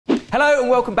Hello and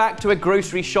welcome back to a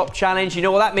grocery shop challenge. You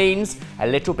know what that means? A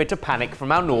little bit of panic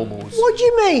from our normals. What do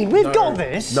you mean? We've got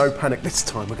this. No panic this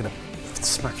time. We're going to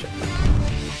smash it.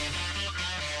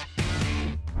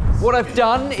 What I've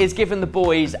done is given the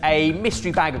boys a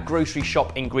mystery bag of grocery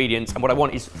shop ingredients, and what I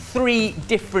want is 3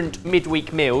 different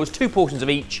midweek meals, 2 portions of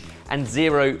each, and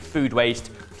 0 food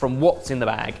waste from what's in the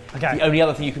bag. Okay. The only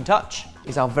other thing you can touch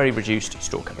is our very reduced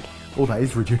store cupboard. Oh, that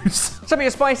is reduced. Some of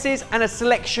your spices and a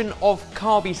selection of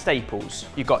carby staples.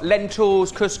 You've got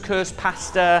lentils, couscous,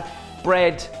 pasta,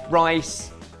 bread,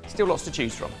 rice. Still lots to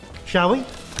choose from. Shall we?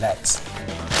 Let's.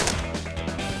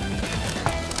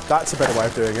 That's a better way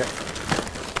of doing it.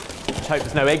 Just hope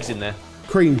there's no eggs in there.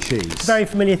 Cream cheese. Very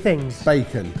familiar things.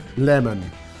 Bacon, lemon,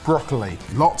 broccoli,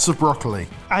 lots of broccoli.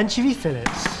 Anchovy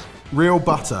fillets. Real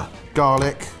butter,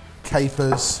 garlic,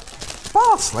 capers,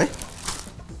 parsley.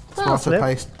 Tomato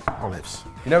paste, olives.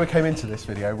 You know we came into this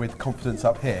video with confidence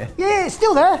up here. Yeah, it's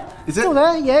still there. Is it? Still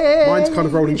there, yeah. Mine's kind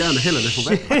of rolling down the hill a little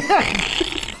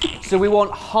bit. So we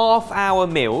want half-hour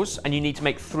meals, and you need to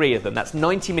make 3 of them. That's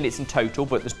 90 minutes in total,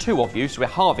 but there's 2 of you, so we're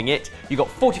halving it. You've got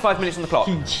 45 minutes on the clock.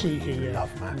 You cheeky, yeah.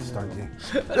 Love maths, don't you?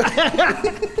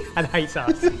 And hates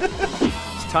us.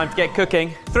 It's time to get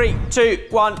cooking. 3, 2,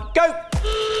 1, go!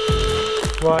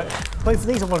 Right, both of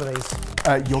these or one of these?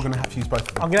 You're going to have to use both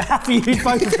of them. I'm going to have to use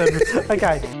both of them.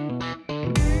 Okay.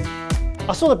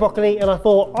 I saw the broccoli and I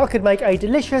thought I could make a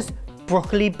delicious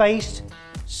broccoli-based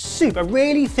soup, a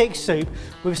really thick soup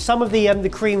with some of the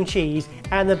cream cheese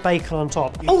and the bacon on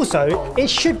top. Also, it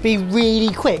should be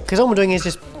really quick because all I'm doing is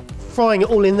just frying it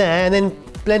all in there and then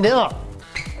blend it up.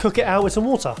 Cook it out with some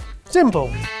water.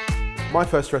 Simple. My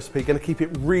first recipe, going to keep it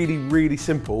really, really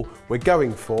simple. We're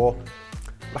going for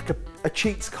like a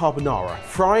cheats carbonara.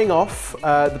 Frying off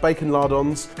the bacon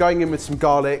lardons, going in with some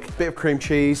garlic, bit of cream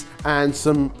cheese, and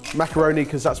some macaroni,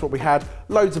 because that's what we had.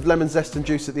 Loads of lemon zest and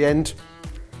juice at the end.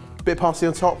 Bit of parsley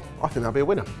on top. I think that'll be a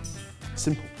winner.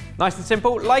 Simple. Nice and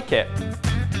simple, like it.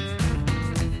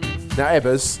 Now,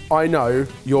 Ebbers, I know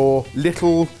your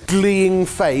little gleeing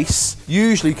face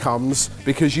usually comes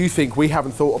because you think we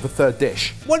haven't thought of a 3rd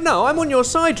dish. Well, no, I'm on your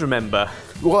side, remember?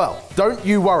 Well, don't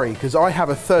you worry, because I have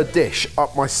a 3rd dish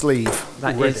up my sleeve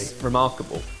That already. is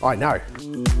remarkable. I know.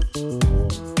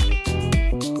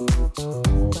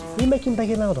 Are you making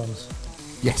bacon lardons?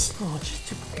 Yes. Oh,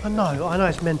 I know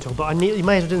it's mental, but you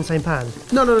may as well do it in the same pan.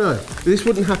 No. This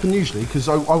wouldn't happen usually, because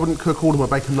I wouldn't cook all of my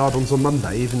bacon lardons on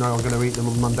Monday, even though I'm going to eat them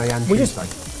on Monday and We're Tuesday.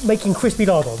 just making crispy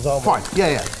lardons, aren't we? Fine,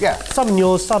 yeah. Some in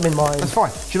yours, some in mine. That's fine.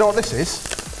 Do you know what this is?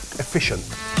 Efficient.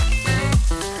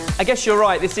 I guess you're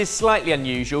right, this is slightly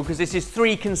unusual because this is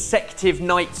 3 consecutive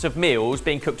nights of meals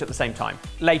being cooked at the same time.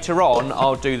 Later on,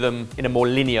 I'll do them in a more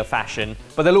linear fashion,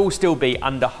 but they'll all still be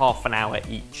under half an hour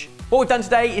each. What we've done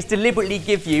today is deliberately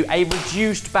give you a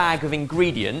reduced bag of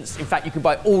ingredients. In fact, you can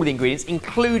buy all the ingredients,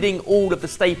 including all of the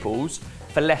staples,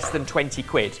 for less than 20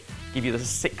 quid. Give you the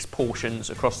 6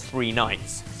 portions across 3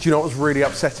 nights. Do you know what was really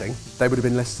upsetting? They would have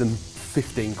been less than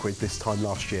 15 quid this time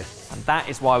last year. And that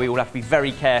is why we all have to be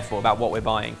very careful about what we're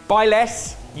buying. Buy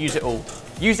less, use it all.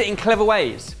 Use it in clever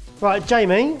ways. Right,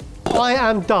 Jamie, I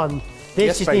am done. This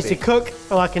Yes, just needs to baby. cook,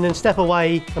 and I can then step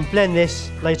away and blend this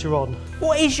later on.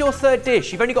 What is your 3rd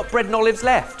dish? You've only got bread and olives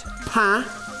left. Pain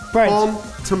Bread. on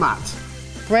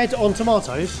tomate. Bread on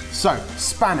tomatoes. So,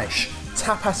 Spanish,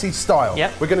 tapasy style.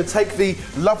 Yep. We're going to take the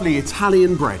lovely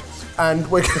Italian bread and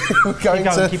we're going keep to going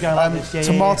like this. Yeah,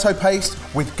 tomato paste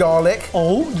with garlic.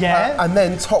 Oh, yeah. And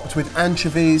then topped with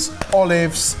anchovies,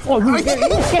 olives. Oh, He's making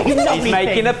a pizza. Go! He's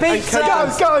making a pizza. No,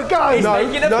 it's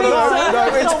Not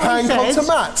what pan he con says.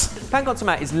 tomate. Pan con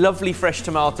tomate is lovely fresh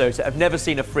tomatoes that have never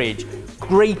seen a fridge,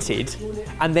 grated,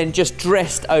 and then just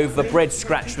dressed over bread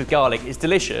scratched with garlic. It's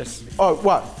delicious. Oh,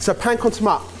 well, so pan con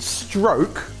tomate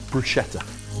stroke bruschetta.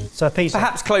 So a pizza.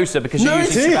 Perhaps closer because you're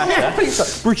using ciabatta. Pizza.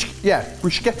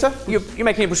 Bruschetta. You're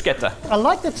making a bruschetta. I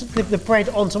like the bread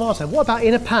on tomato. What about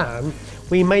in a pan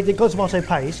where you made the good tomato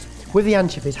paste with the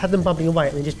anchovies, had them bubbling away,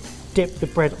 and then just dip the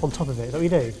bread on top of it? Is that what you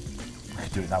do? I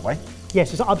do it that way.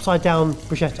 Yes, it's an upside down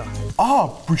bruschetta. Ah,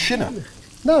 bruschetta.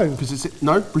 No. Because it's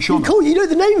no bruschetta. Cool, you know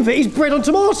the name of it is bread on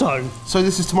tomato. So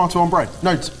this is tomato on bread.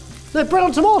 No, No, bread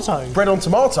on tomato. bread on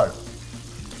tomato.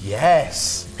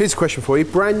 Yes. Here's a question for you.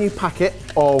 Brand new packet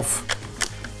of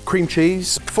cream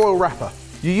cheese, foil wrapper.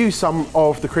 You use some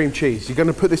of the cream cheese. You're going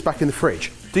to put this back in the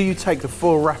fridge. Do you take the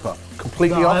foil wrapper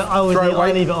completely off, throw it away?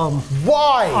 I leave it on.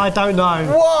 Why? I don't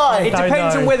know. Why? It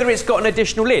depends on whether it's got an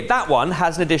additional lid. That one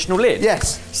has an additional lid.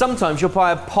 Yes. Sometimes you'll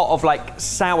buy a pot of like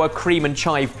sour cream and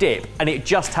chive dip and it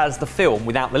just has the film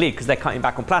without the lid because they're cutting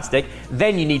back on plastic.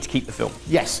 Then you need to keep the film.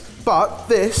 Yes, but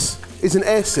this is an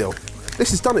air seal.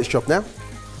 This has done its job now.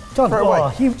 Done. Throw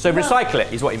it away. So recycle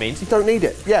it is what he means. You don't need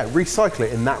it. Yeah, recycle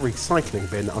it in that recycling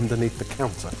bin underneath the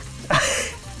counter.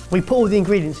 We put all the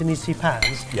ingredients in these 2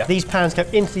 pans. Yeah. These pans go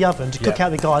into the oven to cook out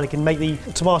the garlic and make the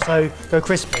tomato go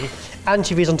crispy.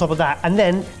 Anchovies on top of that, and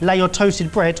then lay your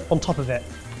toasted bread on top of it.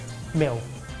 Meal.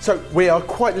 So we are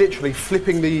quite literally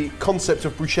flipping the concept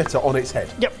of bruschetta on its head.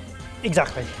 Yep,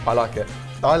 exactly. I like it.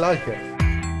 I like it.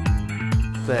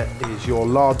 There is your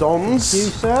lardons.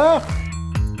 You, sir.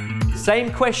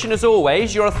 Same question as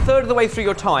always. You're a third of the way through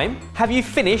your time. Have you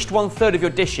finished 1/3 of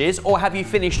your dishes, or have you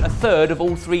finished a third of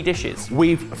all 3 dishes?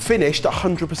 We've finished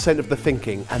 100% of the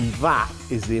thinking, and that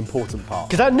is the important part.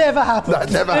 Because that never happens.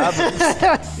 That never happens.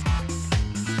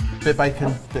 Bit of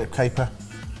bacon, bit of caper.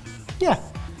 Yeah.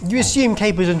 You assume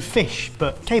capers and fish,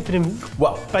 but capered and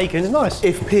bacon is nice.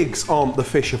 If pigs aren't the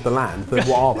fish of the land, then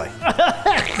what are they?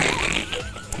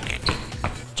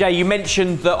 Jay, you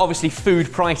mentioned that obviously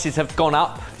food prices have gone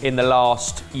up in the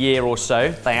last year or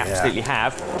so. They absolutely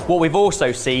have. What we've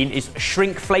also seen is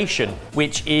shrinkflation,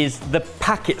 which is the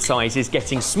packet size is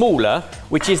getting smaller,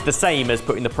 which is the same as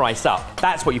putting the price up.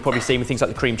 That's what you've probably seen with things like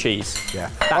the cream cheese. Yeah.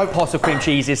 That pot of cream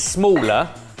cheese is smaller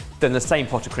than the same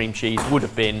pot of cream cheese would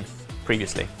have been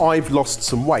previously. I've lost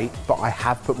some weight, but I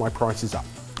have put my prices up.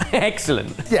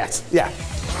 Excellent. Yes, yeah.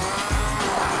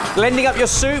 Blending up your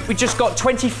soup, we've just got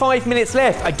 25 minutes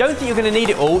left. I don't think you're going to need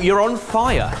it all. You're on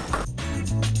fire.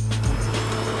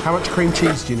 How much cream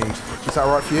cheese do you need? Is that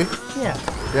all right for you? Yeah.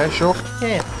 Yeah, sure?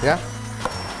 Yeah. Yeah?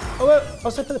 Oh, well,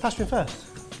 I'll say put the pasta in first.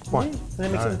 Why? And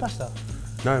then mix it with the pasta.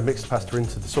 No, mix the pasta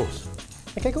into the sauce.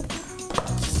 Okay, cool.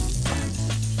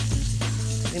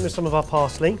 In with some of our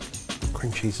parsley.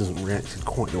 Cream cheese hasn't reacted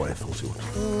quite the way I thought it would.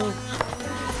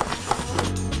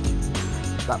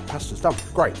 That pasta's done.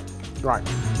 Great. Right.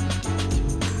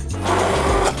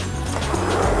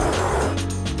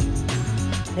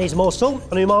 Here's more salt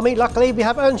and umami. Luckily, we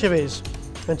have anchovies.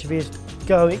 Anchovies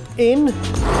going in.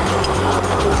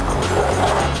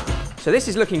 So this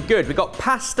is looking good. We've got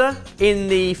pasta in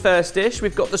the first dish.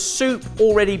 We've got the soup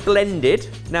already blended.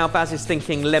 Now Baz is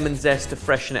thinking lemon zest to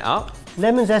freshen it up.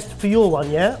 Lemon zest for your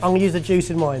one, yeah? I'm going to use the juice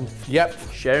in mine. Yep.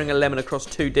 Sharing a lemon across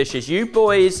 2 dishes. You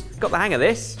boys got the hang of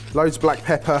this. Loads of black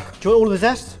pepper. Do you want all of the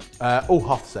zest? All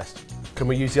half the zest. Can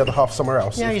we use the other half somewhere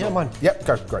else? Yeah, use it on mine. Yep,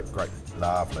 go. Great, great.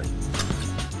 Lovely.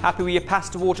 Happy with your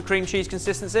pasta water cream cheese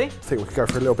consistency? I think we could go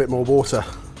for a little bit more water.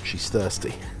 She's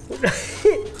thirsty.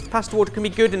 Pasta water can be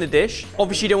good in a dish.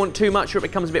 Obviously you don't want too much or it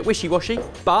becomes a bit wishy-washy,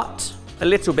 but a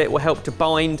little bit will help to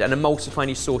bind and emulsify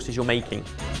any sauces you're making.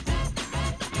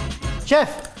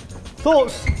 Chef,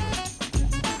 thoughts?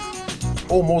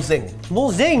 Or more zing.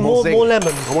 More zing, more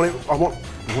lemon. I want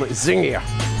it zingier.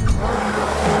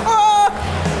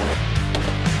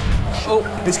 Oh.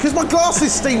 It's because my glass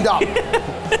is steamed up.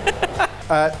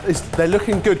 They're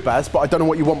looking good, Baz, but I don't know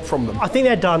what you want from them. I think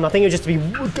they're done. I think it's just to be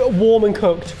warm and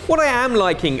cooked. What I am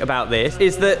liking about this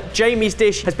is that Jamie's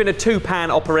dish has been a 2-pan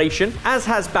operation, as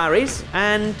has Barry's,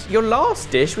 and your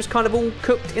last dish was kind of all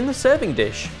cooked in the serving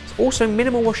dish. It's also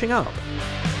minimal washing up.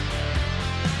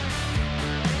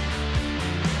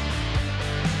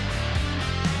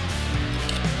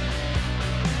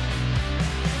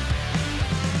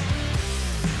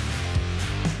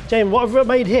 Jamie, what I've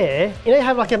made here, you know you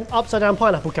have like an upside down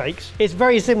pineapple cakes? It's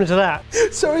very similar to that.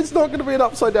 So it's not going to be an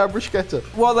upside down bruschetta.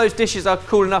 While those dishes are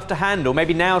cool enough to handle,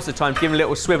 maybe now's the time to give them a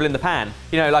little swivel in the pan.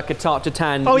 You know, like a tart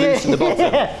tatin loose in the bottom.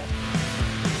 Yeah.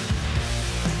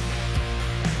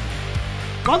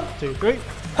 1, 2, 3.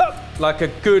 Like a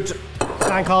good,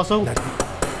 Sandcastle.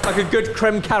 like a good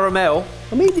creme caramel.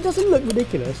 I mean, it doesn't look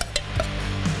ridiculous.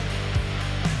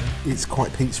 It's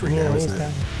quite pizza-y now, isn't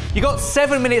it? You got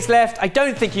 7 minutes left. I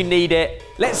don't think you need it.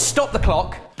 Let's stop the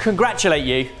clock, congratulate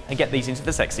you, and get these into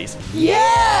the sexies.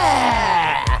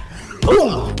 Yeah!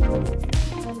 Oh,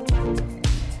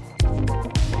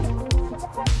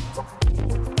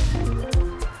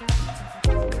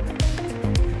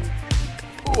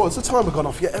 has the timer gone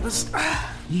off yet, Ebbers?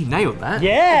 You nailed that.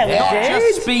 Yeah, Not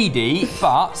just speedy,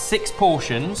 but 6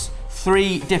 portions,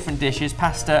 3 different dishes,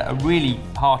 pasta, a really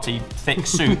hearty, thick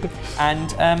soup,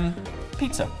 and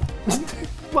pizza.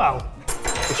 Well,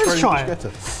 let's try it.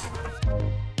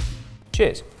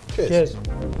 Cheers. Cheers. Cheers.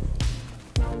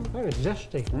 Very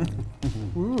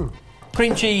zesty.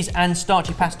 Cream cheese and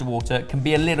starchy pasta water can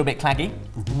be a little bit claggy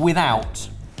without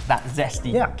that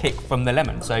zesty kick from the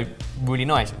lemon, so really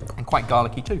nice and quite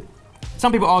garlicky too.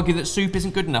 Some people argue that soup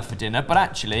isn't good enough for dinner, but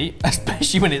actually,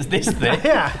 especially when it's this thick,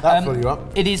 That'll fill you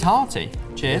up. it is hearty.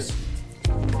 Cheers.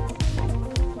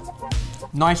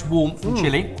 Nice warmth and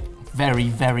chilli. very,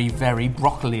 very, very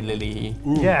broccoli lily.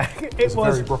 Yeah, it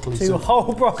was very broccoli two soup.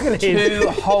 whole broccoli. 2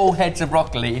 whole heads of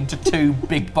broccoli into 2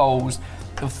 big bowls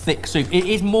of thick soup. It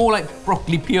is more like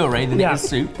broccoli puree than it is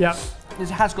soup. Yeah. It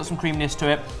has got some creaminess to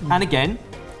it. And again,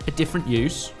 a different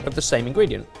use of the same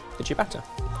ingredient, the ciabatta.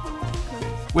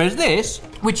 Whereas this,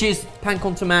 which is pan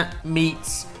con tomate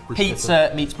meets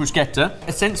pizza meets bruschetta,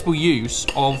 a sensible use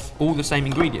of all the same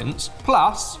ingredients,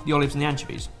 plus the olives and the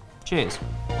anchovies. Cheers.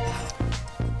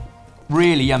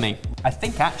 Really yummy. I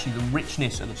think actually the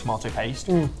richness of the tomato paste,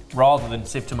 rather than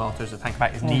sieved tomatoes, the panko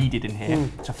pack is needed in here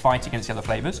to fight against the other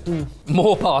flavours.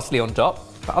 More parsley on top,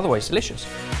 but otherwise delicious.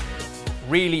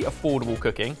 Really affordable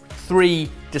cooking. 3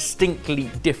 distinctly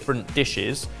different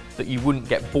dishes that you wouldn't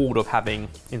get bored of having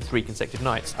in 3 consecutive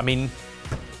nights. I mean,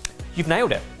 you've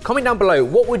nailed it. Comment down below,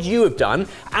 what would you have done?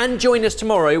 And join us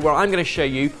tomorrow where I'm going to show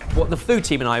you what the food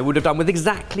team and I would have done with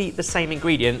exactly the same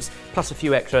ingredients, plus a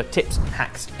few extra tips,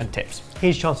 hacks and tips.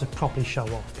 Here's a chance to properly show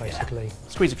off, basically.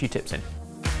 Squeeze a few tips in.